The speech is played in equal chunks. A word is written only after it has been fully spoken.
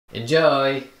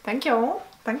Enjoy! Thank you.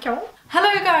 Thank you.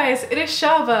 Hello guys, it is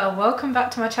Shaaba. Welcome back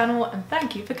to my channel and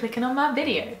thank you for clicking on my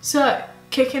video. So,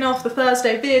 kicking off the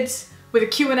Thursday vids with a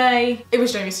Q&A. It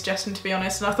was Jamie's suggestion, to be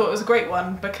honest, and I thought it was a great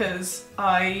one because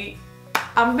I'm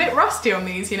a bit rusty on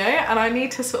these, you know, and I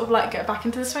need to sort of like get back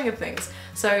into the swing of things.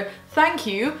 So thank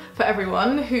you for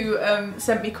everyone who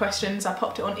sent me questions. I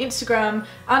popped it on Instagram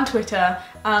and Twitter,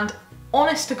 and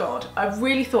honest to God, I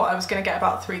really thought I was going to get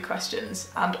about 3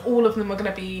 questions and all of them were going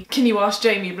to be, can you ask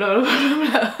Jamie, blah, blah,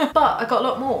 blah, blah. But I got a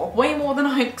lot more, way more than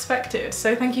I expected.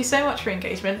 So thank you so much for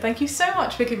engagement. Thank you so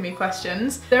much for giving me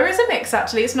questions. There is a mix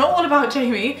actually. It's not all about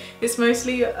Jamie. It's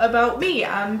mostly about me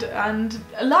and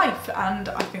life, and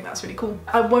I think that's really cool.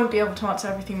 I won't be able to answer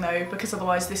everything though, because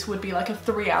otherwise this would be like a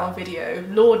 3-hour video.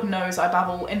 Lord knows I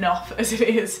babble enough as it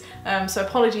is. So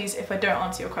apologies if I don't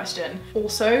answer your question.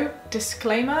 Also,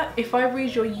 disclaimer, if I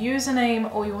read your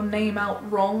username or your name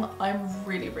out wrong, I'm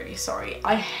really, really sorry.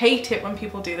 I hate it when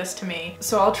people do this to me,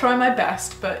 so I'll try my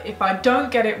best, but if I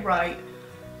don't get it right,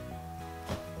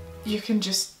 you can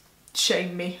just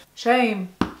shame me. Shame,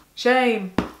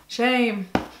 shame, shame.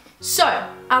 So,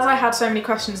 as I had so many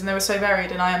questions and they were so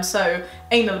varied and I am so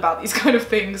anal about these kind of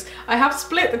things, I have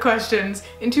split the questions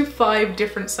into 5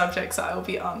 different subjects that I will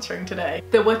be answering today.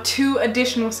 There were 2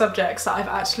 additional subjects that I've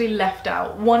actually left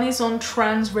out. One is on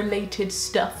trans related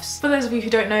stuffs. For those of you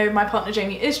who don't know, my partner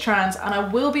Jamie is trans and I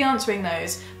will be answering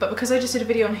those, but because I just did a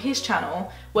video on his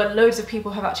channel where loads of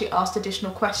people have actually asked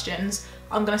additional questions,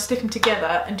 I'm gonna stick them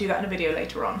together and do that in a video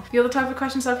later on. The other type of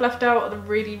questions I've left out are the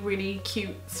really, really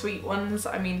cute, sweet ones.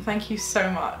 I mean, thank you so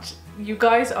much. You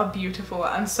guys are beautiful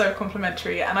and so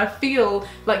complimentary, and I feel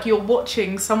like you're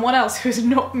watching someone else who's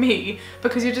not me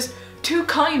because you're just too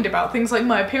kind about things like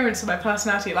my appearance and my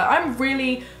personality. Like, I'm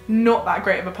really not that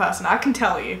great of a person, I can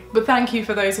tell you. But thank you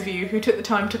for those of you who took the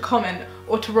time to comment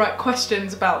or to write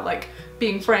questions about like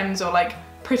being friends or like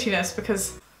prettiness,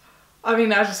 because I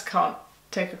mean, I just can't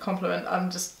take a compliment. I'm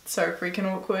just so freaking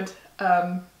awkward.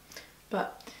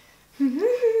 But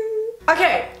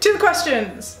okay, to the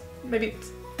questions. Maybe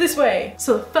it's this way.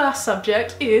 So the first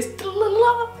subject is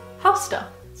house stuff.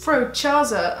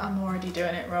 Frochaza, I'm already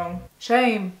doing it wrong.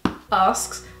 Shame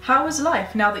asks, how is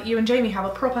life now that you and Jamie have a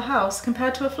proper house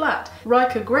compared to a flat?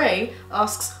 Riker Gray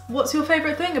asks, what's your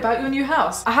favourite thing about your new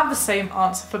house? I have the same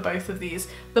answer for both of these.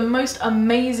 The most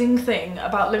amazing thing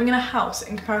about living in a house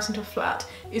in comparison to a flat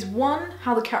is 1,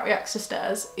 how the cat reacts to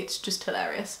stairs, it's just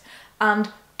hilarious,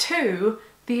 and 2,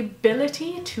 the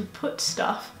ability to put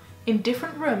stuff in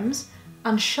different rooms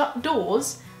and shut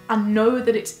doors and know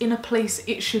that it's in a place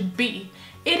it should be.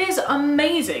 It is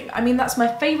amazing. I mean, that's my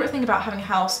favourite thing about having a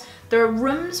house. There are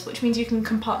rooms, which means you can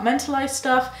compartmentalise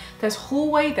stuff. There's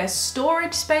hallway, there's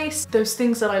storage space. Those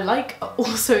things that I like are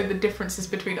also the differences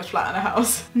between a flat and a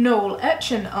house. Noel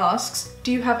Etchen asks,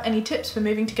 do you have any tips for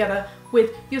moving together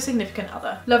with your significant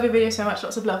other? Love your video so much,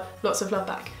 lots of love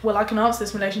back. Well, I can answer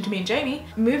this in relation to me and Jamie.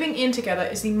 Moving in together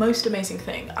is the most amazing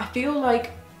thing. I feel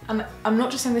like, and I'm not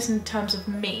just saying this in terms of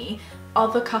me,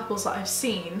 other couples that I've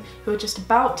seen who are just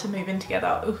about to move in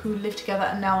together or who live together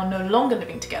and now are no longer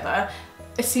living together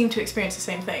seem to experience the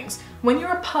same things. When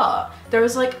you're apart, there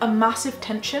is like a massive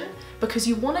tension because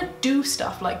you want to do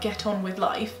stuff like get on with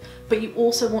life, but you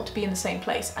also want to be in the same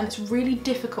place, and it's really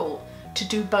difficult to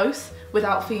do both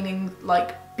without feeling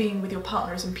like being with your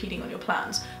partner is impeding on your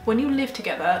plans. When you live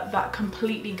together, that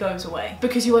completely goes away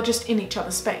because you are just in each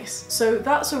other's space. So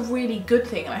that's a really good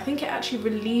thing, and I think it actually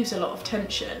relieves a lot of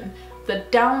tension. The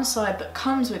downside that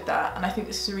comes with that, and I think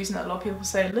this is the reason that a lot of people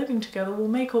say living together will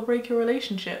make or break your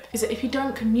relationship, is that if you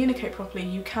don't communicate properly,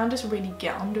 you can just really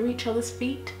get under each other's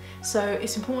feet. So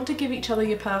it's important to give each other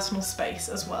your personal space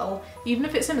as well. Even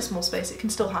if it's in a small space, it can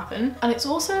still happen. And it's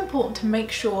also important to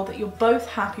make sure that you're both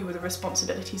happy with the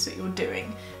responsibilities that you're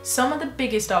doing. Some of the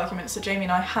biggest arguments that Jamie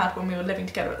and I had when we were living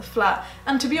together at the flat,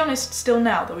 and to be honest, still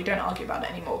now, though we don't argue about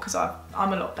it anymore because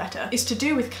I'm a lot better, is to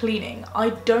do with cleaning.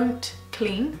 I don't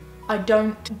clean. I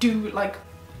don't do like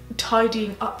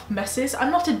tidying up messes. I'm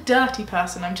not a dirty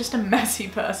person, I'm just a messy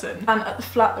person. And at the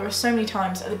flat there are so many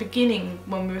times at the beginning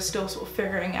when we were still sort of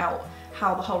figuring out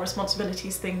how the whole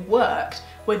responsibilities thing worked,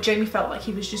 where Jamie felt like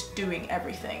he was just doing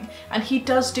everything. And he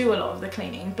does do a lot of the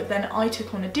cleaning, but then I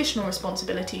took on additional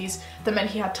responsibilities that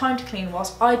meant he had time to clean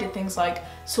whilst I did things like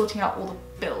sorting out all the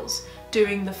bills,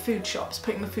 doing the food shops,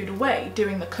 putting the food away,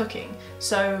 doing the cooking.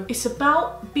 So it's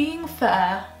about being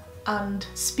fair and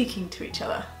speaking to each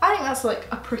other. I think that's like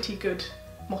a pretty good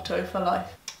motto for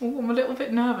life. Ooh, I'm a little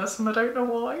bit nervous and I don't know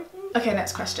why. Okay,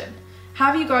 next question.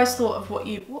 Have you guys thought of what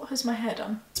has my hair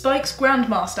done? Spike's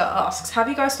Grandmaster asks, have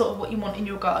you guys thought of what you want in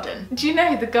your garden? Do you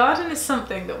know, the garden is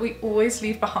something that we always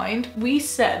leave behind. We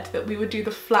said that we would do the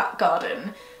flat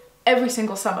garden every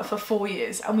single summer for 4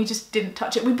 years and we just didn't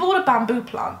touch it. We bought a bamboo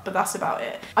plant, but that's about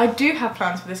it. I do have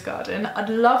plans for this garden. I'd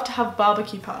love to have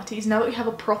barbecue parties. Now that we have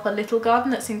a proper little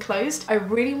garden that's enclosed, I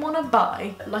really want to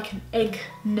buy like an egg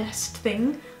nest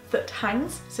thing that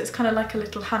hangs, so it's kind of like a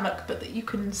little hammock but that you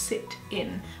can sit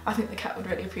in. I think the cat would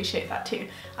really appreciate that too.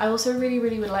 I also really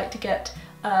would like to get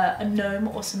a gnome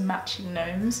or some matching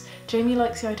gnomes. Jamie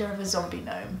likes the idea of a zombie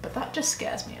gnome, but that just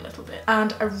scares me a little bit.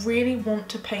 And I really want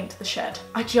to paint the shed.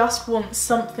 I just want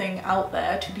something out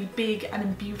there to be big and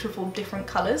in beautiful different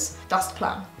colours. That's the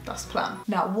plan, that's the plan.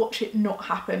 Now watch it not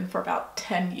happen for about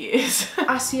 10 years.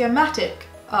 Asiamatic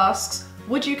asks,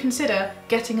 would you consider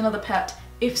getting another pet?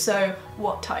 If so,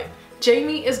 what type?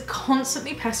 Jamie is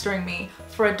constantly pestering me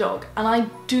for a dog, and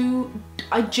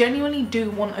I genuinely do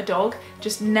want a dog,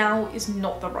 just now is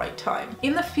not the right time.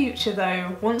 In the future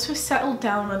though, once we've settled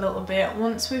down a little bit,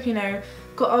 once we've, you know,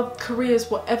 got our careers,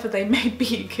 whatever they may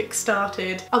be,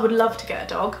 kick-started, I would love to get a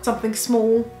dog. Something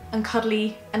small and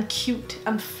cuddly and cute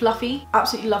and fluffy.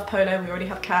 Absolutely love Polo, we already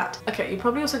have Cat. Okay, you're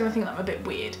probably also gonna think that I'm a bit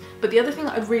weird, but the other thing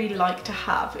that I'd really like to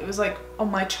have, it was like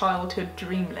on my childhood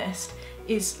dream list,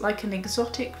 is like an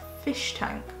exotic fish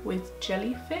tank with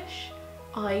jellyfish.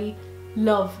 I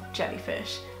love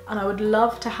jellyfish and I would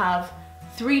love to have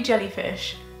 3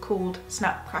 jellyfish called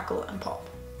Snap, Crackle and Pop.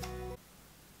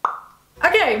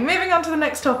 Okay, moving on to the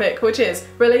next topic, which is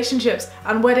relationships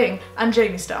and wedding and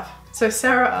Jamie stuff. So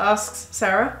Sarah asks,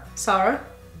 Sarah,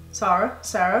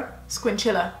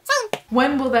 Squinchilla,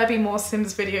 when will there be more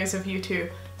Sims videos of you two?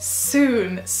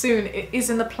 Soon. It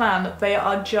is in the plan. They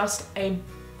are just a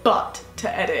butt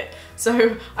to edit.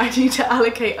 So I need to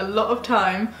allocate a lot of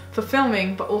time for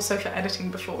filming, but also for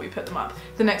editing before we put them up.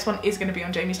 The next one is going to be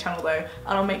on Jamie's channel though, and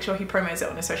I'll make sure he promos it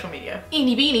on his social media.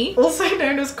 Eenie Beanie, also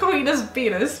known as Queen's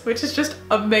Venus, which is just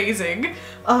amazing,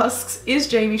 asks, is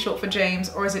Jamie short for James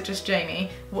or is it just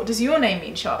Jamie? What does your name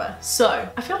mean, Shaaba? So,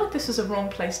 I feel like this was a wrong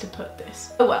place to put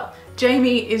this. Oh well,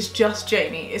 Jamie is just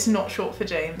Jamie, it's not short for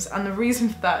James, and the reason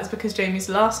for that is because Jamie's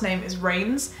last name is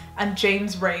Rains, and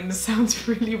James Rains sounds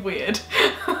really weird.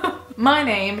 My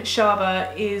name,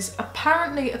 Shaaba, is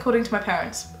apparently, according to my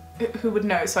parents, who would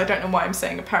know, so I don't know why I'm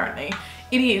saying apparently,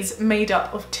 it is made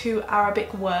up of 2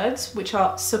 Arabic words, which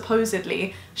are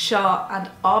supposedly Shah and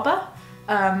Aba.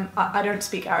 I don't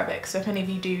speak Arabic, so if any of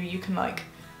you do, you can like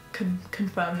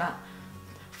confirm that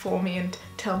for me and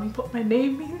tell me what my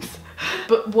name means.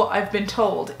 But what I've been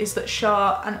told is that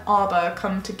Shah and Aba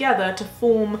come together to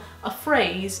form a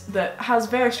phrase that has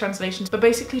various translations, but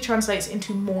basically translates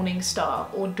into morning star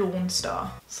or dawn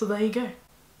star. So there you go.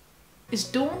 Is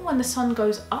dawn when the sun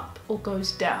goes up or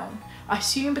goes down? I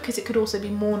assume because it could also be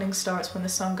morning star, it's when the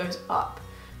sun goes up,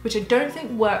 which I don't think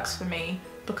works for me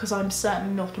because I'm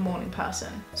certainly not a morning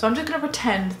person. So I'm just gonna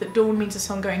pretend that dawn means the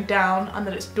sun going down and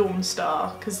that it's dawn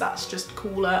star, because that's just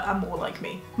cooler and more like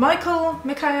me.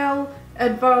 Mikhail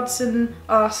Edvardson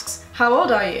asks, how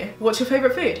old are you? What's your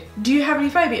favourite food? Do you have any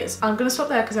phobias? I'm gonna stop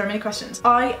there because there are many questions.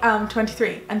 I am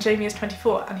 23 and Jamie is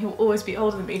 24 and he will always be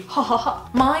older than me. Ha ha ha.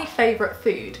 My favourite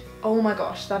food, oh my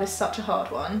gosh, that is such a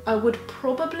hard one. I would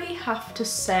probably have to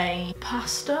say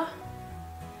pasta.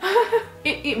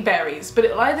 It varies, but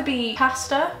it'll either be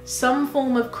pasta, some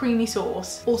form of creamy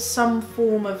sauce, or some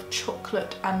form of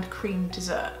chocolate and cream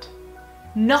dessert.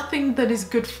 Nothing that is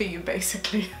good for you,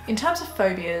 basically. In terms of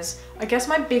phobias, I guess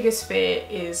my biggest fear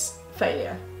is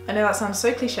failure. I know that sounds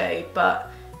so cliche,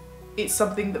 but it's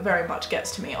something that very much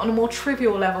gets to me. On a more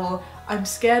trivial level, I'm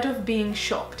scared of being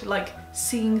shocked, like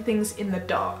seeing things in the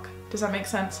dark. Does that make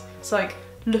sense? It's like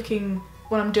looking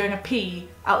when I'm doing a pee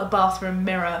out the bathroom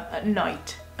mirror at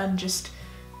night and just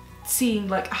seeing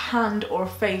like a hand or a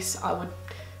face, I would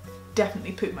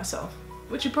definitely poop myself.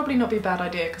 Which would probably not be a bad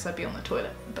idea because I'd be on the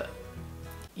toilet, but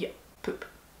yeah, poop.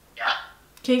 Yeah.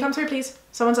 Can you come through please?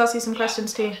 Someone's asked you some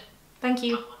questions too. Thank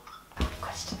you.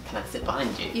 Question, can I sit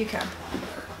behind you? You can.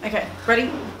 Okay, ready?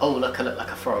 Oh look, I look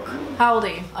like a frog. How old are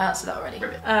you? I answered that already.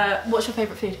 Ribbit. What's your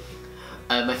favourite food?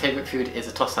 My favourite food is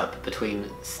a toss-up between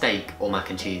steak or mac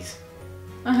and cheese.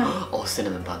 Or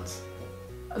cinnamon buns.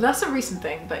 That's a recent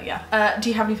thing, but yeah. Do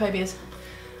you have any phobias?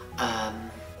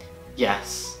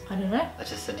 Yes. I don't know. I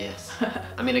just said yes.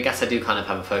 I mean, I guess I do kind of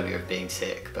have a phobia of being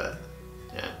sick, but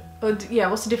yeah. Yeah,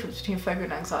 what's the difference between phobia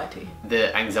and anxiety?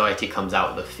 The anxiety comes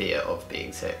out of the fear of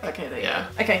being sick. Okay, there you go.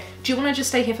 Okay, do you want to just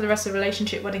stay here for the rest of the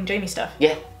relationship, wedding, Jamie stuff?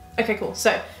 Yeah. Okay, cool.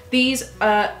 So, these,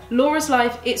 Laura's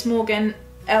Life, It's Morgan,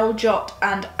 El Jot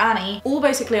and Annie all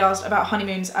basically asked about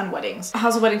honeymoons and weddings.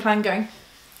 How's the wedding plan going?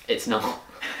 It's not.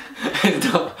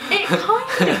 It's not. It kind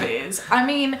It is. I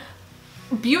mean,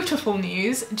 beautiful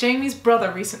news. Jamie's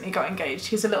brother recently got engaged.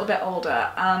 He's a little bit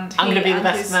older, and I'm gonna be the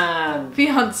best his man.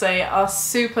 fiance are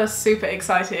super, super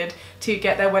excited to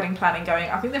get their wedding planning going.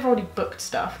 I think they've already booked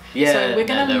stuff. Yeah, so we're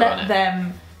gonna let it.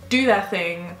 them do their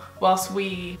thing whilst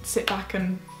we sit back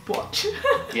and watch.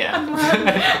 Yeah. And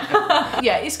learn.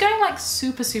 Yeah, it's going like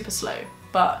super, super slow,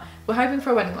 but we're hoping for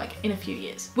a wedding like in a few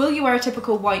years. Will you wear a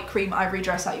typical white cream ivory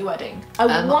dress at your wedding?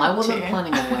 I wasn't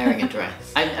planning on wearing a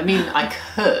dress. I mean, I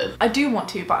could. I do want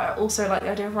to, but I also like the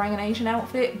idea of wearing an Asian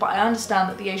outfit. But I understand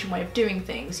that the Asian way of doing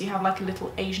things, you have like a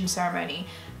little Asian ceremony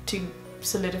to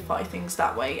solidify things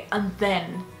that way, and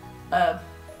then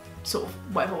sort of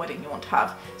whatever wedding you want to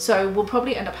have. So we'll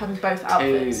probably end up having both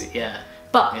outfits. Yeah.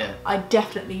 But yeah. I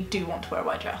definitely do want to wear a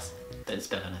white dress. Don't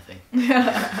spill anything.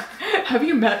 Have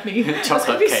you met me? That's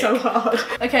gonna be so hard.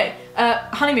 Okay,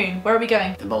 honeymoon, where are we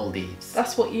going? The Maldives.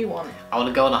 That's what you want. I want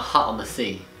to go on a hut on the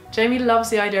sea. Jamie loves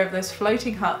the idea of those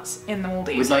floating huts in the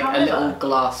Maldives. With like a little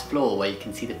glass floor where you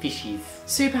can see the fishies.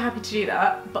 Super happy to do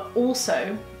that, but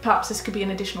also, perhaps this could be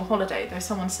an additional holiday, though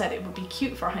someone said it would be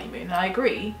cute for a honeymoon, and I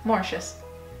agree, Mauritius.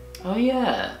 Oh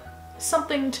yeah.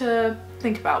 Something to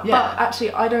think about, Yeah. but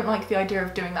actually I don't like the idea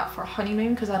of doing that for a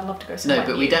honeymoon because I'd love to go somewhere No,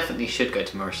 but new. we definitely should go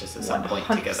to Mauritius at some point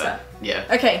 100%. together. Yeah.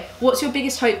 Okay, what's your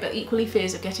biggest hope but equally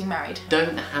fears of getting married?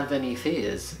 Don't have any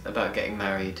fears about getting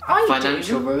married. I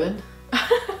Financial do. ruin?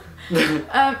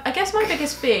 I guess my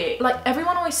biggest fear, like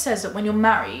everyone always says that when you're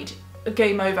married,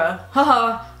 game over,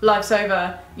 haha, life's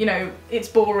over, you know, it's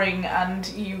boring and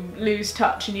you lose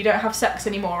touch and you don't have sex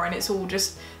anymore and it's all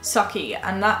just sucky,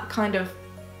 and that kind of,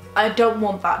 I don't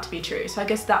want that to be true, so I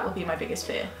guess that would be my biggest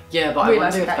fear. Yeah, but I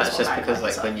wonder if that is that's what just married because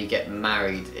life is like when you get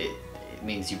married, it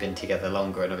means you've been together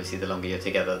longer, and obviously the longer you're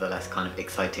together, the less kind of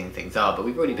exciting things are. But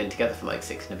we've already been together for like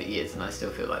 6 and a bit years, and I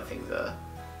still feel like things are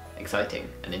exciting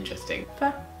and interesting.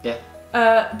 Fair.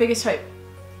 Yeah. Biggest hope?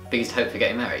 Biggest hope for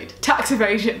getting married? Tax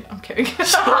evasion. I'm kidding.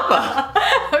 Shaaba!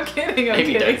 I'm kidding, I'm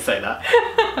Maybe kidding. don't say that.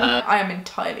 I am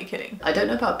entirely kidding. I don't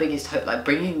know about biggest hope, like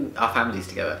bringing our families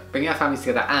together. Bringing our families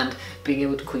together and being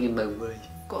able to call you my wife.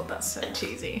 God, that's so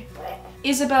cheesy.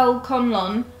 Isabel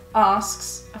Conlon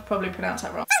asks, I've probably pronounced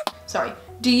that wrong. Sorry.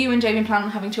 Do you and Jamie plan on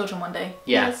having children one day?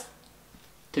 Yes.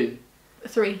 2.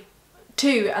 3.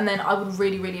 2, and then I would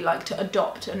really, really like to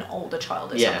adopt an older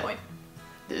child at some point.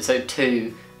 So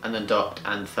 2, and then adopt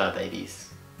and fur babies.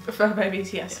 Fur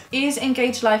babies, yes. Yeah. Is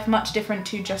engaged life much different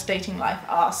to just dating life?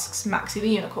 Asks Maxie the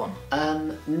Unicorn.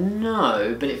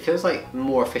 No, but it feels like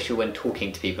more official when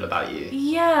talking to people about you.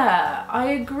 Yeah,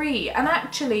 I agree. And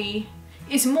actually,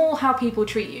 it's more how people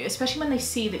treat you, especially when they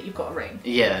see that you've got a ring.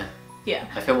 Yeah. Yeah.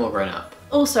 I feel more grown up.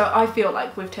 Also, I feel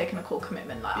like we've taken a core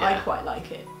commitment. Like, I quite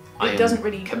like it. It doesn't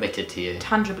really committed to you.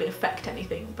 Tangibly affect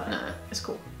anything, but it's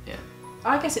cool. Yeah.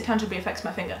 I guess it tangibly affects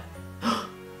my finger.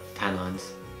 Tan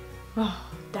lines. Oh,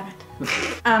 damn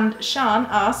it. And Sean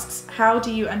asks, how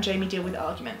do you and Jamie deal with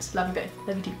arguments? Love you both.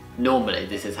 Love you too. Normally,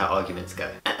 this is how arguments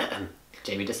go.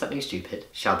 Jamie does something stupid.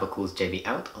 Shaaba calls Jamie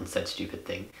out on said stupid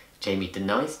thing. Jamie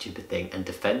denies stupid thing and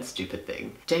defends stupid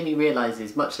thing. Jamie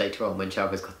realises much later on when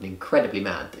Shaaba's gotten incredibly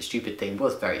mad that stupid thing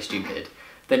was very stupid.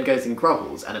 Then goes and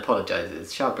grovels and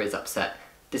apologises. Shaaba is upset.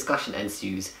 Discussion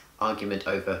ensues. Argument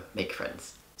over. Make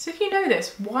friends. So if you know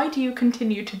this, why do you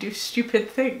continue to do stupid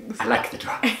things? I like the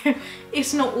drama.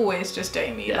 It's not always just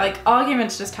Jamie. Yeah. Like,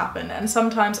 arguments just happen, and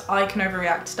sometimes I can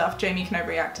overreact to stuff, Jamie can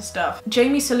overreact to stuff.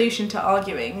 Jamie's solution to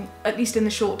arguing, at least in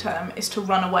the short term, is to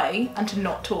run away and to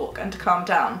not talk and to calm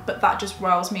down, but that just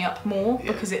riles me up more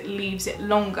because it leaves it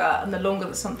longer, and the longer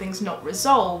that something's not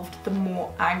resolved, the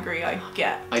more angry I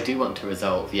get. I do want to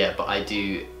resolve, yeah, but I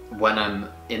do, when I'm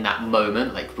in that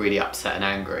moment, like really upset and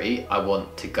angry, I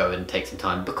want to go and take some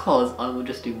time because I will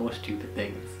just do more stupid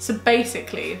things. So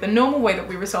basically, the normal way that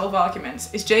we resolve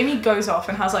arguments is Jamie goes off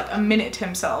and has like a minute to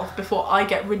himself before I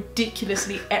get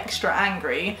ridiculously extra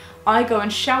angry. I go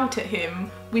and shout at him,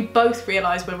 we both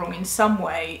realise we're wrong in some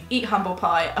way, eat humble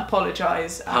pie,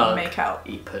 apologise, and make out.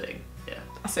 Eat pudding, yeah.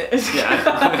 That's it.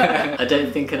 Yeah. I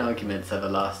don't think an argument's ever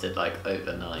lasted like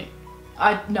overnight.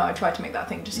 I tried to make that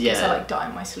thing just in case I like die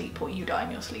in my sleep or you die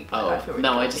in your sleep. Like, oh, I feel really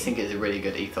no, guilty. I just think it's a really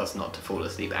good ethos not to fall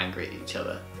asleep angry at each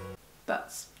other.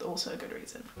 That's also a good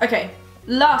reason. Okay,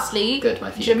 lastly, Good,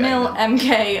 my feet are Jamil going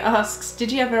MK asks,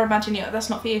 did you ever imagine you... That's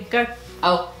not for you. Go.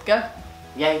 Oh, Go.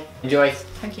 yay. Enjoy.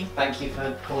 Thank you. Thank you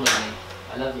for calling me.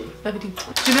 I love you. Love you too.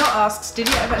 Jamil asks, did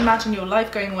you ever imagine your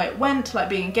life going the way it went, like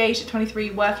being engaged at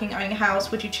 23, working, owning a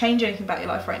house? Would you change anything about your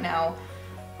life right now?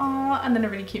 Aw, and then a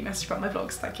really cute message about my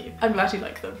vlogs, thank you. I'm glad you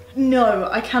like them. No,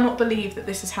 I cannot believe that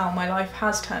this is how my life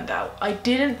has turned out. I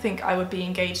didn't think I would be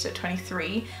engaged at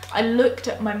 23. I looked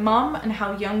at my mum and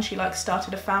how young she like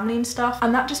started a family and stuff,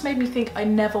 and that just made me think I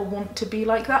never want to be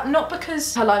like that. Not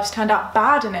because her life's turned out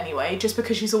bad in any way, just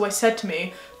because she's always said to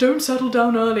me, don't settle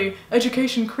down early,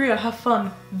 education, career, have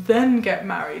fun, then get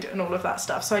married and all of that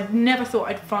stuff. So I never thought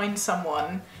I'd find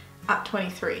someone at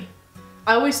 23.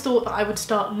 I always thought that I would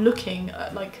start looking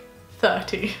at like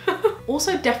 30.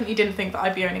 Also definitely didn't think that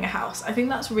I'd be owning a house. I think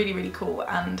that's really, really cool,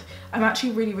 and I'm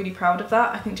actually really, really proud of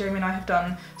that. I think Jamie and I have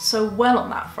done so well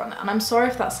on that front, and I'm sorry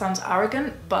if that sounds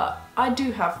arrogant, but I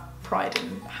do have pride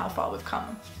in how far we've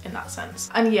come in that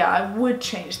sense. And yeah, I would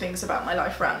change things about my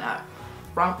life right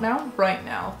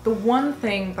now. The one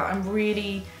thing that I'm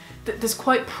really that's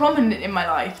quite prominent in my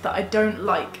life that I don't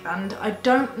like, and I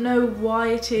don't know why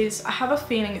it is. I have a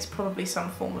feeling it's probably some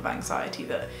form of anxiety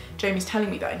that Jamie's telling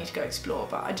me that I need to go explore,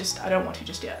 but I don't want to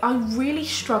just yet. I really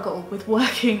struggle with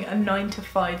working a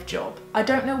 9-to-5 job. I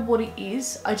don't know what it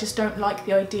is, I just don't like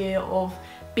the idea of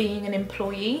being an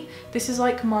employee. This is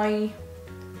like my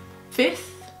fifth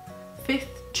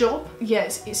job.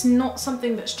 Yes, it's not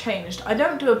something that's changed. I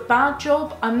don't do a bad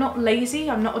job, I'm not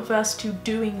lazy, I'm not adverse to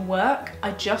doing work.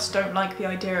 I just don't like the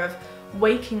idea of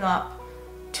waking up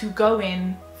to go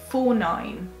in for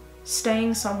 9,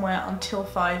 staying somewhere until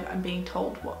 5 and being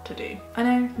told what to do. I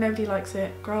know, nobody likes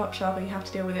it. Grow up, Shaaba, you have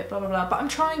to deal with it, blah, blah, blah. But I'm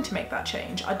trying to make that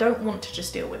change. I don't want to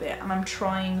just deal with it, and I'm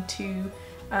trying to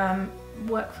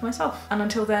work for myself. And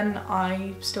until then,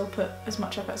 I still put as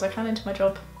much effort as I can into my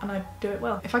job, and I do it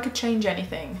well. If I could change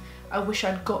anything, I wish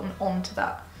I'd gotten onto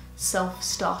that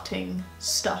self-starting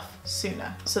stuff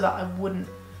sooner, so that I wouldn't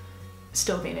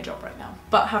still be in a job right now.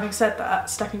 But having said that,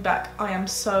 stepping back, I am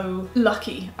so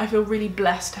lucky. I feel really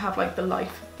blessed to have like the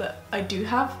life that I do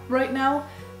have right now,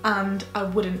 and I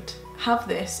wouldn't have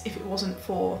this if it wasn't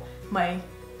for my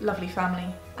lovely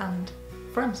family and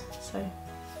friends, so.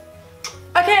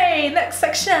 Okay, next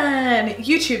section,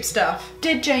 YouTube stuff.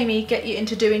 Did Jamie get you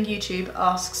into doing YouTube?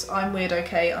 Asks I'm weird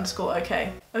okay _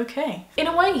 okay. Okay. In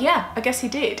a way, yeah, I guess he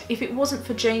did. If it wasn't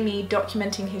for Jamie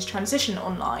documenting his transition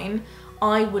online,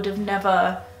 I would have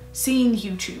never seen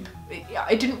YouTube.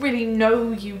 I didn't really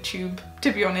know YouTube,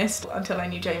 to be honest, until I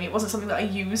knew Jamie. It wasn't something that I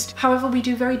used. However, we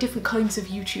do very different kinds of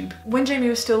YouTube. When Jamie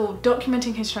was still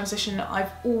documenting his transition,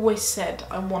 I've always said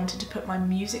I wanted to put my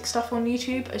music stuff on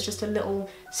YouTube as just a little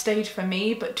stage for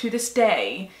me, but to this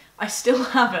day, I still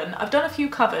haven't. I've done a few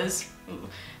covers,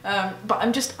 but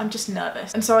I'm just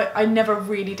nervous. And so I never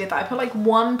really did that. I put like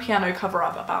one piano cover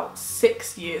up about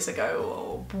 6 years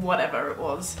ago or whatever it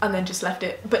was, and then just left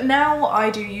it. But now I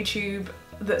do YouTube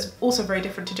that's also very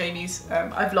different to Jamie's.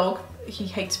 I vlog. He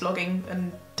hates vlogging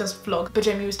and does vlog, but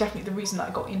Jamie was definitely the reason that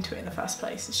I got into it in the first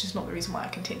place. It's just not the reason why I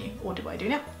continue, or do I do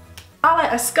now? Ale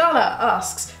Escala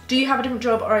asks, do you have a different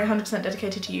job or are you 100%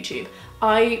 dedicated to YouTube?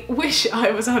 I wish I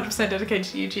was 100% dedicated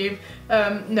to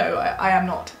YouTube. No, I am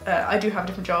not. I do have a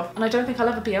different job, and I don't think I'll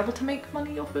ever be able to make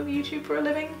money off of YouTube for a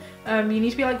living. You need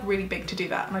to be like really big to do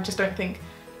that, and I just don't think,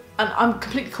 and I'm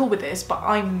completely cool with this, but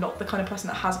I'm not the kind of person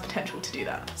that has potential to do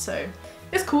that, so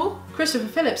it's cool. Christopher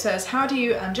Phillips says, how do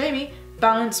you and Jamie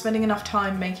balance spending enough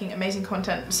time making amazing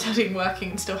content, studying, working,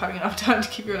 and still having enough time to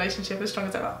keep your relationship as strong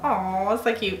as ever? Aww, that's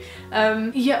so cute.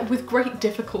 Yeah, with great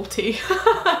difficulty.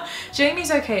 Jamie's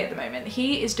okay at the moment.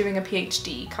 He is doing a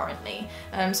PhD currently.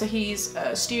 So he's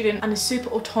a student and is super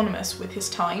autonomous with his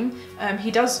time.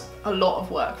 He does a lot of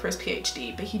work for his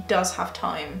PhD, but he does have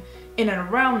time in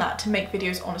and around that to make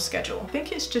videos on a schedule. I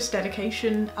think it's just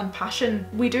dedication and passion.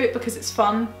 We do it because it's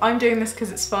fun. I'm doing this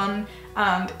because it's fun,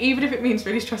 and even if it means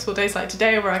really stressful days like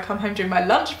today where I come home during my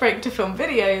lunch break to film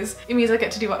videos, it means I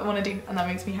get to do what I want to do, and that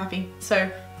makes me happy.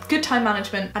 So good time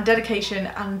management and dedication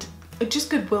and just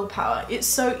good willpower. It's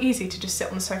so easy to just sit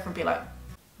on the sofa and be like,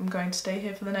 I'm going to stay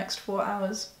here for the next 4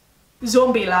 hours.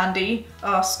 Zombielandy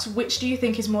asks, which do you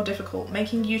think is more difficult,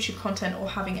 making YouTube content or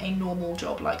having a normal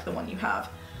job like the one you have?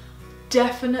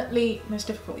 Definitely most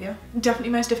difficult, yeah.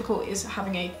 Definitely most difficult is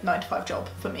having a 9-to-5 job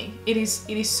for me. It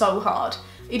is so hard.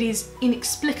 It is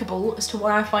inexplicable as to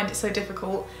why I find it so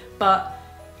difficult, but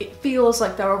it feels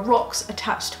like there are rocks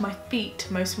attached to my feet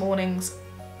most mornings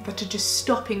that are just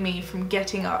stopping me from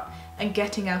getting up and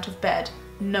getting out of bed,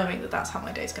 knowing that that's how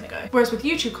my day's gonna go. Whereas with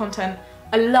YouTube content,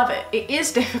 I love it. It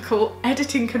is difficult.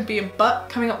 Editing can be a butt.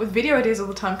 Coming up with video ideas all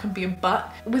the time can be a butt.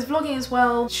 With vlogging as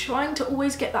well, trying to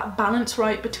always get that balance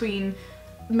right between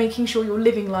making sure you're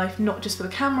living life not just for the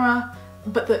camera,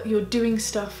 but that you're doing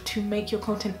stuff to make your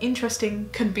content interesting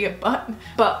can be a butt.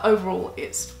 But overall,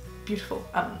 it's beautiful,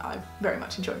 and I very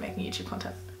much enjoy making YouTube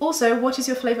content. Also, what is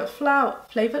your favourite flower,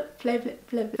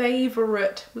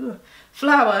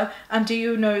 and do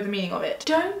you know the meaning of it?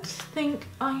 Don't think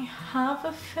I have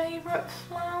a favourite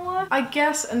flower. I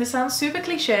guess, and this sounds super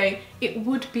cliche, it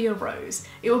would be a rose.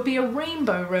 It would be a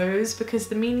rainbow rose because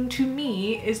the meaning to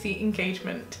me is the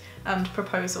engagement and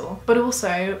proposal. But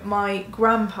also my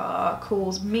grandpa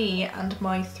calls me and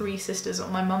my 3 sisters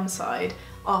on my mum's side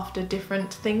after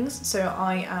different things. So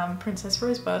I am Princess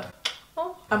Rosebud.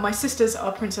 Oh. And my sisters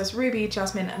are Princess Ruby,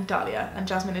 Jasmine and Dahlia. And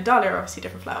Jasmine and Dahlia are obviously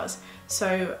different flowers.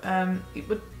 So it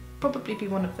would probably be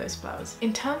one of those flowers.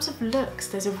 In terms of looks,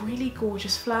 there's a really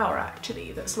gorgeous flower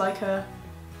actually that's like a,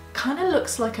 kind of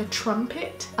looks like a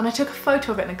trumpet, and I took a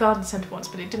photo of it in a garden centre once,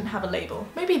 but it didn't have a label.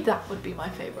 Maybe that would be my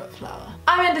favourite flower.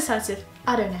 I'm indecisive.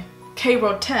 I don't know.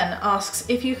 KRod10 asks,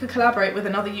 if you could collaborate with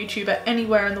another YouTuber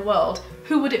anywhere in the world,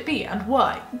 who would it be and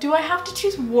why? Do I have to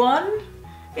choose one?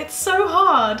 It's so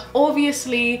hard.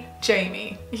 Obviously,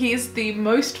 Jamie. He is the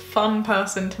most fun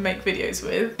person to make videos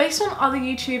with. Based on other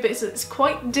YouTubers, it's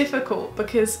quite difficult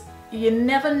because you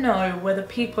never know whether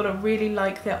people are really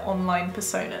like their online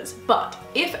personas. But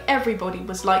if everybody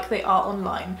was like they are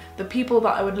online, the people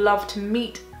that I would love to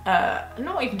meet,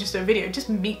 not even just do a video, just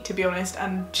meet to be honest,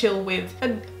 and chill with,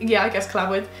 and yeah, I guess collab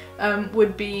with,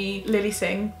 would be Lilly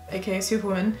Singh, aka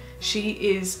Superwoman. She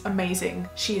is amazing.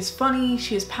 She is funny,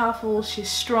 she is powerful, she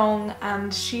is strong,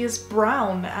 and she is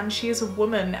brown, and she is a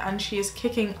woman, and she is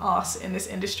kicking ass in this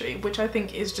industry, which I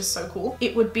think is just so cool.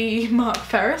 It would be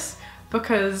Ferris,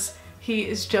 because he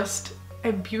is just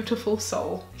a beautiful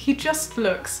soul. He just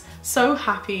looks so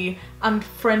happy and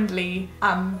friendly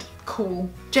and cool.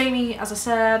 Jamie, as I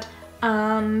said,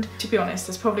 and to be honest,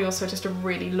 there's probably also just a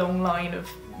really long line of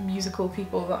musical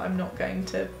people that I'm not going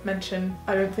to mention.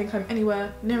 I don't think I'm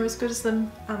anywhere near as good as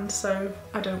them, and so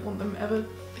I don't want them ever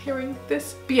hearing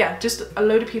this. But yeah, just a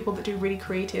load of people that do really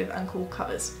creative and cool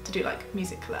covers to do like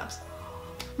music collabs.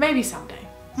 Maybe someday.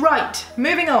 Right,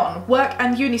 moving on. Work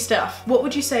and uni stuff. What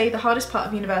would you say the hardest part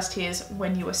of university is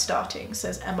when you were starting,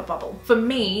 says Emma Bubble. For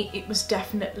me, it was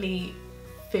definitely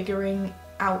figuring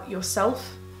out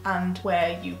yourself and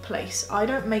where you place. I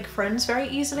don't make friends very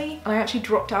easily, and I actually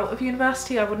dropped out of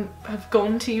university. I wouldn't have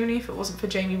gone to uni if it wasn't for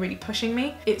Jamie really pushing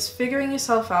me. It's figuring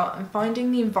yourself out and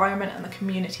finding the environment and the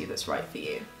community that's right for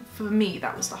you. For me,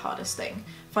 that was the hardest thing.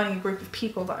 Finding a group of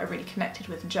people that I really connected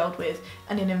with and gelled with,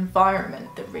 and an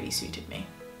environment that really suited me.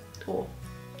 Or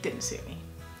didn't suit me.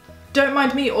 Don't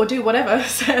mind me or do whatever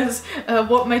says,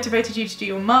 what motivated you to do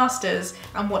your masters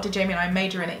and what did Jamie and I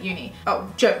major in at uni?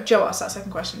 Oh, Joe asked that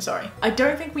second question, sorry. I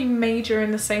don't think we major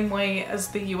in the same way as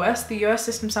the US. The US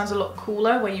system sounds a lot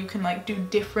cooler where you can like do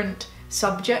different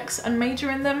subjects and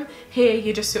major in them. Here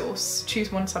you just sort of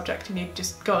choose one subject and you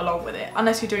just go along with it,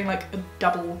 unless you're doing like a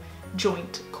double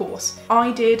joint course.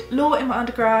 I did law in my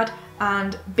undergrad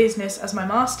and business as my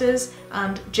masters,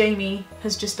 and Jamie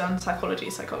has just done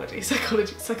psychology.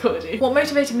 What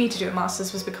motivated me to do a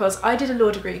masters was because I did a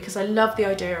law degree because I love the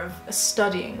idea of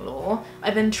studying law. I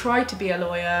then tried to be a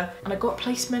lawyer and I got a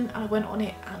placement and I went on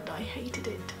it and I hated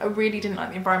it. I really didn't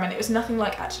like the environment. It was nothing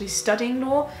like actually studying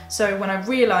law. So when I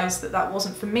realised that that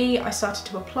wasn't for me, I started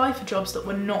to apply for jobs that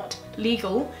were not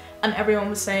legal, and everyone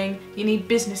was saying, you need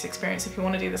business experience if you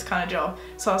want to do this kind of job.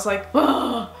 So I was like,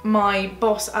 ugh. My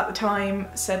boss at the time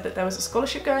said that there was a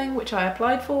scholarship going, which I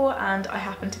applied for, and I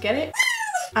happened to get it.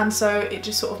 And so it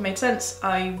just sort of made sense.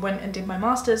 I went and did my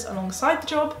masters alongside the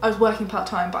job. I was working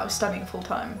part-time, but I was studying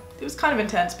full-time. It was kind of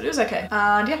intense, but it was okay.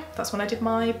 And yeah, that's when I did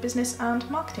my business and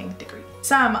marketing degree.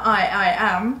 Sam I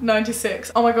am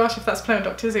 96. Oh my gosh, if that's playing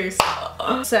Dr. Zeus.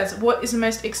 Says, what is the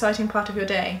most exciting part of your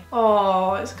day?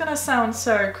 Oh, it's gonna sound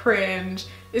so cringe.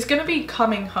 It's gonna be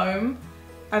coming home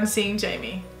and seeing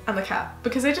Jamie and the cat,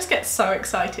 because they just get so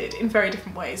excited in very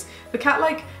different ways. The cat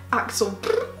like acts all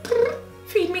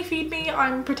feed me,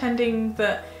 I'm pretending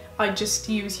that I just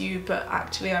use you, but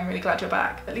actually I'm really glad you're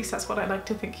back. At least that's what I like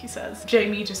to think he says.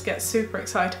 Jamie just gets super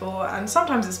excitable, and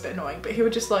sometimes it's a bit annoying, but he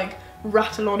would just like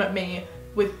rattle on at me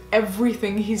with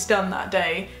everything he's done that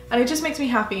day, and it just makes me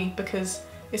happy because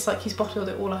it's like he's bottled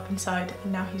it all up inside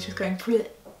and now he's just going bleh.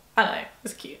 I don't know,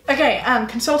 it's cute. Okay, and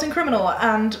Consulting Criminal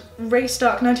and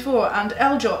RayStark94 and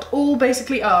Ljot all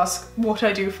basically ask what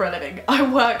I do for a living.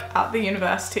 I work at the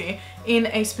university in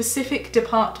a specific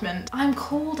department. I'm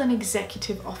called an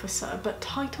executive officer, but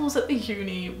titles at the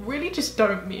uni really just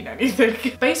don't mean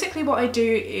anything. Basically what I do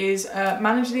is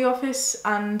manage the office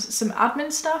and some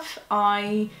admin stuff.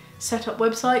 I set up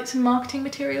websites and marketing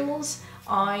materials.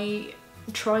 I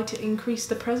try to increase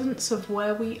the presence of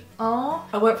where we are.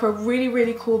 I work for a really,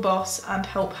 really cool boss and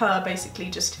help her basically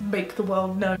just make the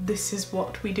world know this is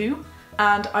what we do.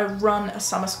 And I run a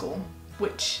summer school,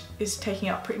 which is taking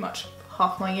up pretty much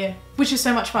half my year, which is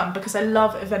so much fun because I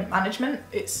love event management.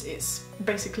 It's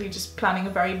basically just planning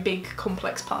a very big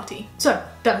complex party. So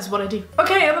that is what I do.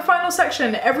 Okay, and the final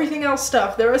section, everything else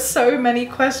stuff. There are so many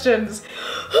questions.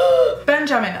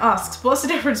 Benjamin asks, what's the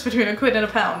difference between a quid and a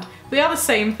pound? They are the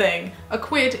same thing. A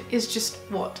quid is just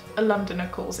what a Londoner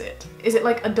calls it. Is it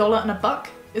like a dollar and a buck?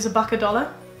 Is a buck a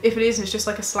dollar? If it is, it's just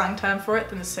like a slang term for it,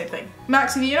 then it's the same thing.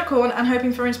 Maxie the Unicorn and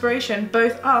Hoping for Inspiration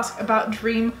both ask about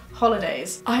dream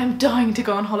holidays. I am dying to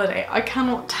go on holiday. I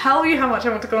cannot tell you how much I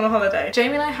want to go on a holiday.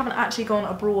 Jamie and I haven't actually gone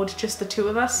abroad, just the two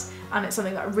of us, and it's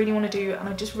something that I really want to do, and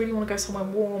I just really want to go somewhere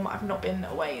warm. I've not been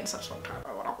away in such a long time.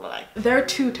 I want a holiday. There are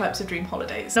two types of dream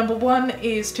holidays. Number one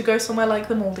is to go somewhere like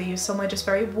the Maldives, somewhere just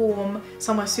very warm,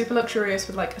 somewhere super luxurious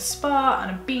with like a spa and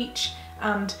a beach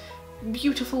and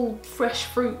beautiful fresh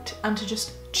fruit, and to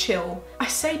just chill. I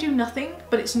say do nothing,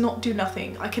 but it's not do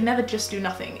nothing. I can never just do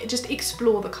nothing. It just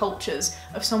explore the cultures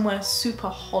of somewhere super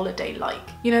holiday-like.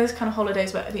 You know, those kind of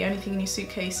holidays where the only thing in your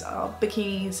suitcase are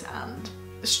bikinis and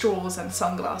straws and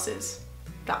sunglasses.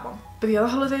 That one. But the other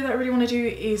holiday that I really want to do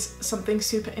is something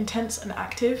super intense and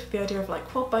active. The idea of like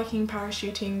quad biking,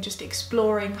 parachuting, just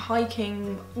exploring,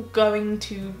 hiking, going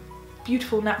to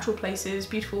beautiful natural places,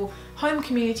 beautiful home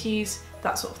communities,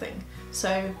 that sort of thing.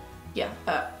 So yeah,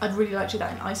 I'd really like to do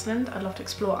that in Iceland. I'd love to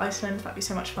explore Iceland, that'd be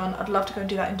so much fun. I'd love to go and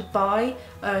do that in Dubai,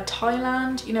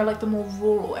 Thailand, you know, like the more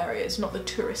rural areas, not the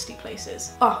touristy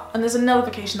places. Ah, and there's another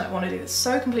vacation that I want to do that's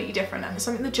so completely different, and it's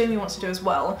something that Jamie wants to do as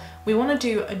well. We want to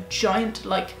do a giant,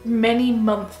 like,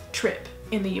 many-month trip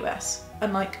in the US,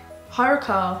 and like hire a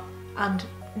car and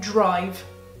drive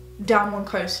down one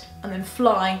coast and then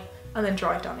fly and then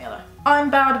drive down the other.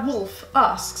 I'm Bad Wolf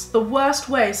asks, the worst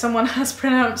way someone has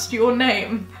pronounced your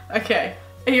name. Okay,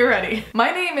 are you ready?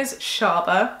 My name is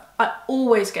Shaaba. I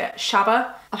always get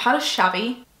Shaaba. I've had a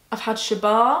Shabby. I've had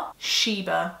Shabar,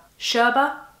 Sheba,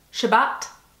 Sherba, Shabat,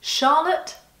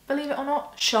 Charlotte, believe it or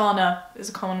not. Shana is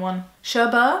a common one.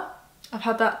 Sherba, I've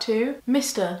had that too.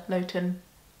 Mr. Lowton,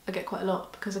 I get quite a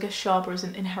lot because I guess Shaaba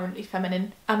isn't inherently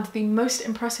feminine. And the most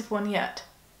impressive one yet,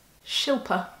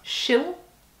 Shilpa. Shilpa.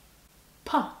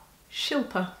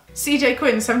 Shilpa. CJ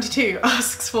Quinn 72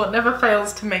 asks what never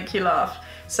fails to make you laugh.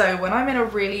 So when I'm in a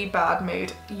really bad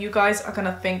mood, you guys are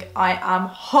gonna think I am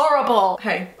horrible.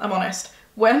 Hey, I'm honest.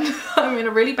 When I'm in a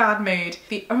really bad mood,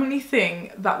 the only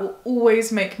thing that will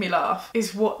always make me laugh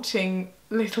is watching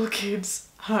little kids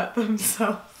hurt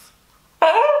themselves.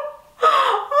 Oh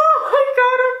my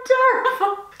god, I'm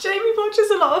terrible. Jamie watches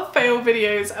a lot of fail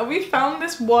videos, and we found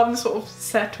this one sort of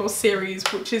set or series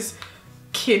which is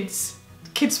kids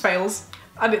fails,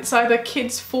 and it's either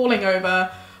kids falling over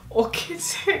or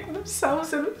kids hitting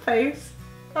themselves in the face.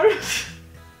 That's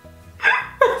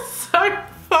so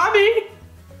funny.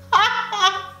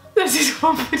 There's this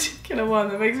one particular one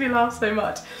that makes me laugh so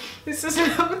much. It's this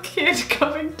little kid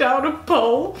coming down a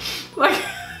pole, like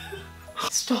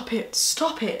stop it,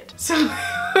 stop it. So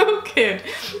a little kid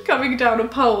coming down a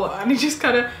pole, and he just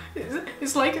kind of,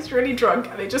 it's like it's really drunk,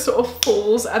 and it just sort of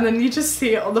falls, and then you just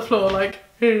see it on the floor like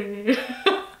There's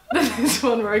this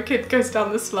one where a kid goes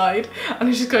down the slide and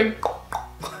he's just going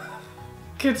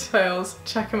kids fails,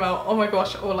 check him out, oh my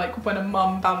gosh. Or like when a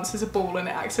mum bounces a ball and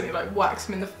it accidentally like whacks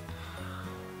him in the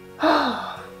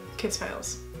kids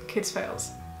fails, kids fails.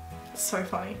 It's so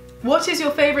funny. What is your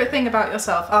favourite thing about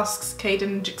yourself? Asks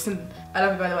Caden Jackson. I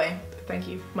love you, by the way. Thank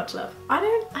you, much love. I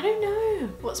don't know.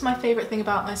 What's my favourite thing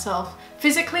about myself?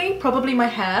 Physically, probably my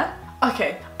hair.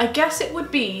 Okay, I guess it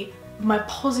would be my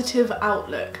positive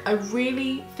outlook. I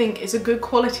really think it's a good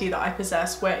quality that I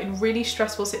possess, where in really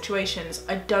stressful situations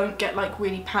I don't get like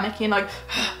really panicky and like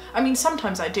I mean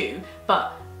sometimes I do,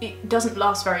 but it doesn't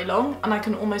last very long, and I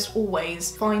can almost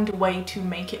always find a way to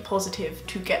make it positive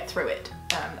to get through it,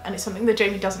 and it's something that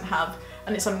Jamie doesn't have,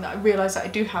 and it's something that I realise that I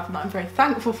do have and that I'm very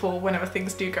thankful for whenever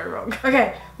things do go wrong.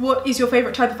 Okay, what is your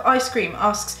favourite type of ice cream?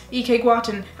 Asks E.K.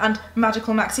 Guatin and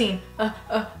Magical Maxine.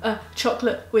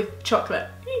 Chocolate with chocolate.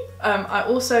 I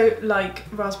also like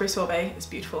raspberry sorbet, it's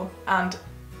beautiful, and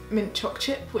mint choc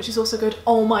chip, which is also good.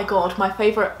 Oh my god, my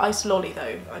favourite ice lolly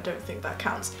though, I don't think that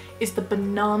counts, is the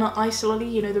banana ice lolly,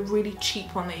 you know, the really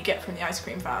cheap one that you get from the ice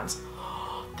cream vans.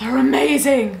 They're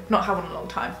amazing! Not had one in a long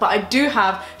time, but I do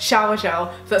have shower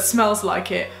gel that smells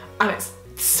like it, and it's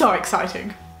so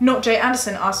exciting. Not Jay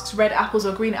Anderson asks red apples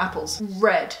or green apples.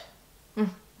 Red.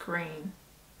 Green.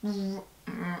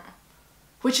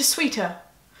 Which is sweeter?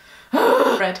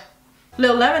 Red.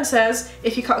 Lil Lemon says,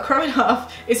 if you cut a crumb in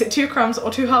half, is it 2 crumbs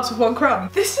or 2 halves of 1 crumb?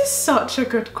 This is such a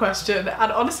good question,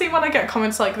 and honestly when I get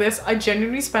comments like this, I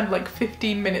genuinely spend like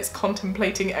 15 minutes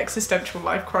contemplating existential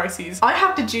life crises. I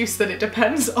have deduced that it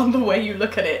depends on the way you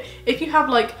look at it. If you have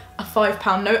like a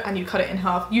 £5 note and you cut it in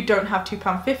half, you don't have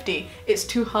 £2.50. It's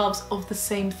 2 halves of the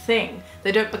same thing.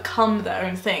 They don't become their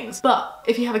own things. But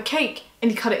if you have a cake and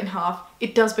you cut it in half,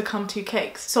 it does become 2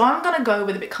 cakes. So I'm gonna go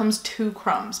with it becomes 2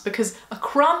 crumbs, because a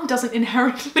crumb doesn't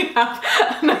inherently have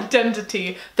an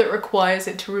identity that requires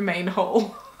it to remain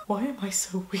whole. Why am I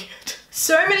so weird?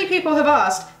 So many people have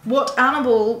asked, what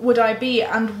animal would I be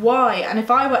and why? And if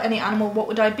I were any animal, what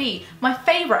would I be? My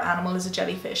favourite animal is a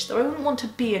jellyfish, though I wouldn't want to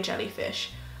be a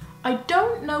jellyfish. I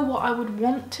don't know what I would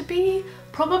want to be.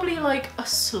 Probably like a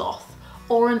sloth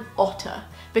or an otter,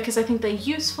 because I think they're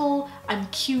useful and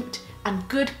cute and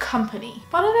good company.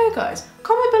 But I don't know guys,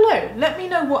 comment below, let me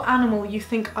know what animal you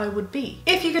think I would be.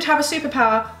 If you could have a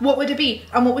superpower, what would it be?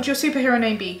 And what would your superhero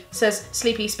name be? Says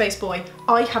Sleepy Space Boy.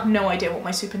 I have no idea what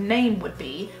my super name would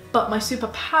be, but my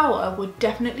superpower would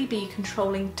definitely be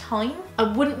controlling time. I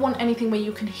wouldn't want anything where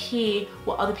you can hear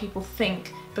what other people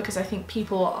think, because I think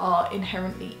people are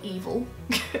inherently evil.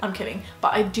 I'm kidding,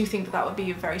 but I do think that that would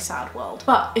be a very sad world.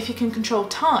 But if you can control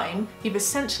time, you've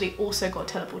essentially also got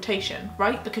teleportation,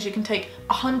 right? Because you can take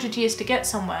 100 years to get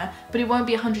somewhere, but it won't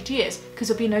be 100 years because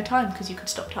there'll be no time because you could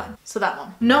stop time. So that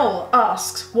one. Noel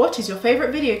asks, what is your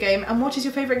favorite video game and what is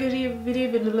your favorite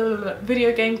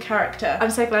video game character? I'm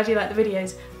so glad you like the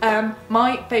videos.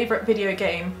 My favorite video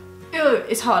game,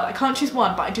 it's hard, I can't choose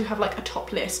one, but I do have like a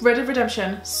top list. Red Dead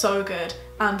Redemption, so good.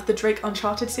 And the Drake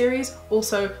Uncharted series,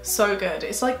 also so good.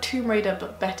 It's like Tomb Raider,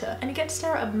 but better. And you get to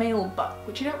stare at a male butt,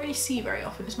 which you don't really see very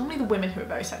often. It's normally the women who are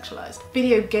very sexualized.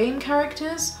 Video game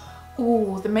characters,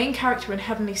 ooh, the main character in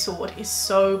Heavenly Sword is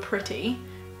so pretty.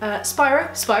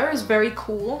 Spyro is very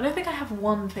cool. I don't think I have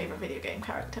one favorite video game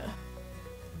character.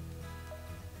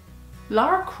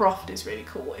 Lara Croft is really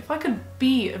cool. If I could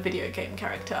be a video game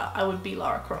character, I would be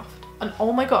Lara Croft. And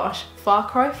oh my gosh, Far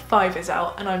Cry 5 is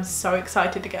out and I'm so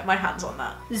excited to get my hands on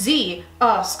that. Z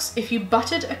asks, if you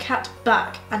butted a cat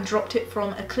back and dropped it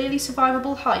from a clearly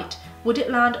survivable height, would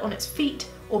it land on its feet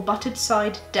or butted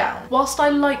side down? Whilst I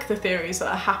like the theories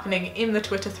that are happening in the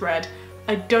Twitter thread,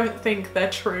 I don't think they're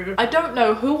true. I don't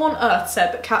know who on earth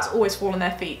said that cats always fall on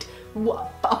their feet.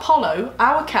 Apollo,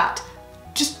 our cat,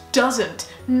 just doesn't.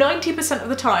 90% of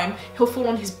the time, he'll fall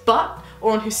on his butt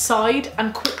or on his side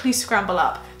and quickly scramble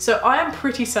up. So I am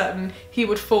pretty certain he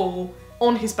would fall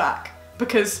on his back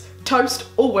because toast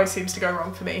always seems to go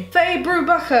wrong for me. Faye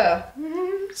Brubacher,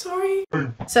 sorry.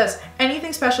 Says,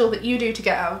 anything special that you do to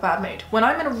get out of a bad mood? When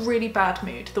I'm in a really bad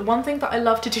mood, the one thing that I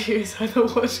love to do is either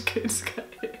watch kids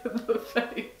get hit in the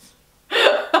face.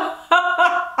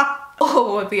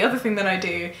 Or the other thing that I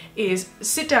do is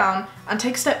sit down and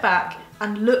take a step back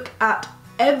and look at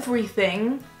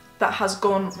everything that has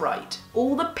gone right.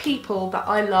 All the people that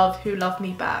I love who love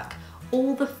me back.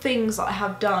 All the things that I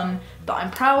have done that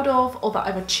I'm proud of or that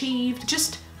I've achieved.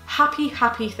 Just happy,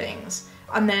 happy things.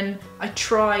 And then I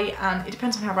try, and it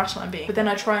depends on how rational I'm being, but then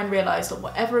I try and realise that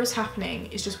whatever is happening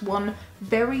is just one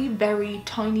very, very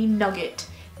tiny nugget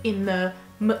in the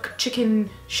McChicken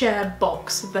share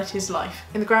box that is life.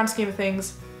 In the grand scheme of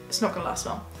things, it's not gonna last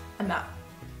long. And that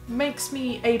makes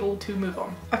me able to move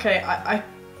on. Okay,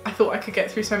 I thought I could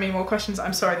get through so many more questions.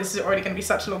 I'm sorry, this is already going to be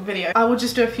such a long video. I will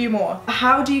just do a few more.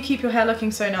 How do you keep your hair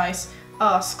looking so nice?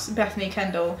 Asks Bethany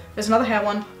Kendall. There's another hair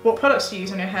one. What products do you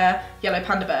use on your hair? Yellow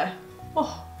Panda Bear.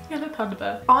 Oh, Yellow Panda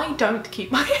Bear. I don't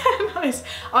keep my hair nice.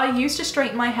 I used to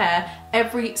straighten my hair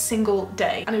every single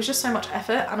day and it was just so much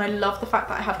effort, and I love the fact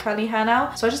that I have curly hair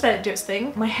now, so I just let it do its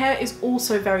thing. My hair is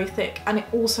also very thick and it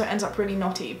also ends up really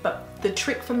knotty, but the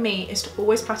trick for me is to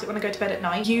always plait it when I go to bed at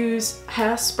night. Use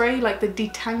hairspray, like the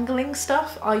detangling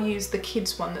stuff. I use the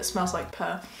kids one that smells like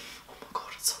pear. Oh my god,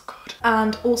 it's so good.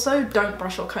 And also don't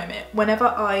brush or comb it. Whenever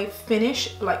I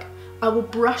finish, like, I will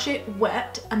brush it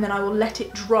wet and then I will let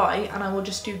it dry and I will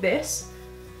just do this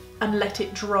and let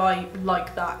it dry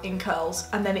like that in curls,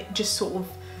 and then it just sort of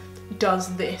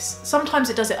does this.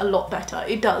 Sometimes it does it a lot better.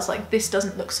 It does, like, this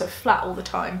doesn't look so flat all the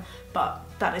time, but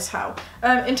that is how.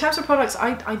 In terms of products,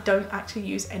 I don't actually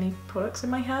use any products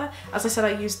in my hair. As I said,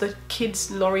 I use the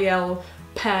Kids L'Oreal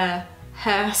Pear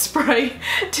hairspray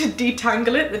to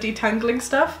detangle it, the detangling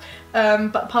stuff.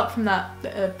 But apart from that,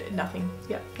 nothing.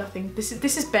 Yeah, nothing. This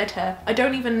is bed hair. I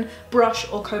don't even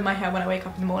brush or comb my hair when I wake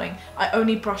up in the morning. I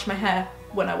only brush my hair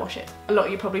when I wash it. A lot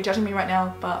of you are probably judging me right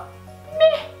now, but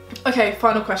meh. Okay,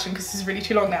 final question, because this is really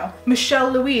too long now.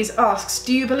 Michelle Louise asks,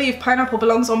 do you believe pineapple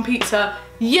belongs on pizza?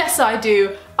 Yes, I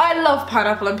do. I love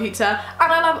pineapple on pizza,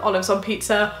 and I love olives on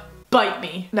pizza. bite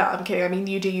me. No, I'm kidding, I mean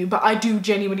you do you, but I do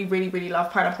genuinely really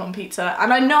love pineapple on pizza,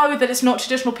 and I know that it's not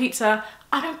traditional pizza.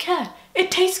 I don't care. It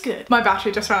tastes good. My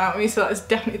battery just ran out on me, so that is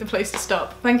definitely the place to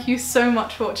stop. Thank you so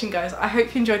much for watching, guys. I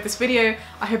hope you enjoyed this video.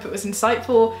 I hope it was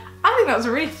insightful. I think that was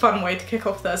a really fun way to kick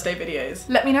off Thursday videos.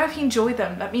 Let me know if you enjoy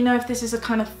them. Let me know if this is a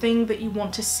kind of thing that you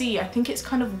want to see. I think it's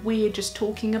kind of weird just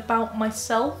talking about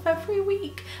myself every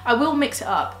week. I will mix it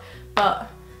up,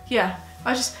 but yeah.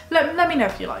 Let me know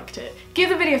if you liked it. Give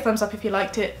the video a thumbs up if you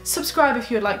liked it. Subscribe if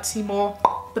you would like to see more.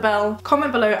 The bell.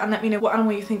 Comment below and let me know what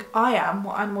animal you think I am,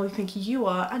 what animal you think you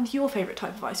are, and your favourite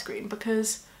type of ice cream,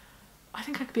 because I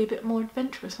think I could be a bit more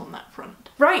adventurous on that front.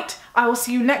 Right, I will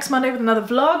see you next Monday with another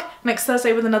vlog, next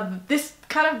Thursday with another this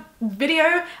kind of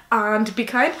video, and be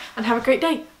kind and have a great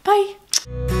day. Bye!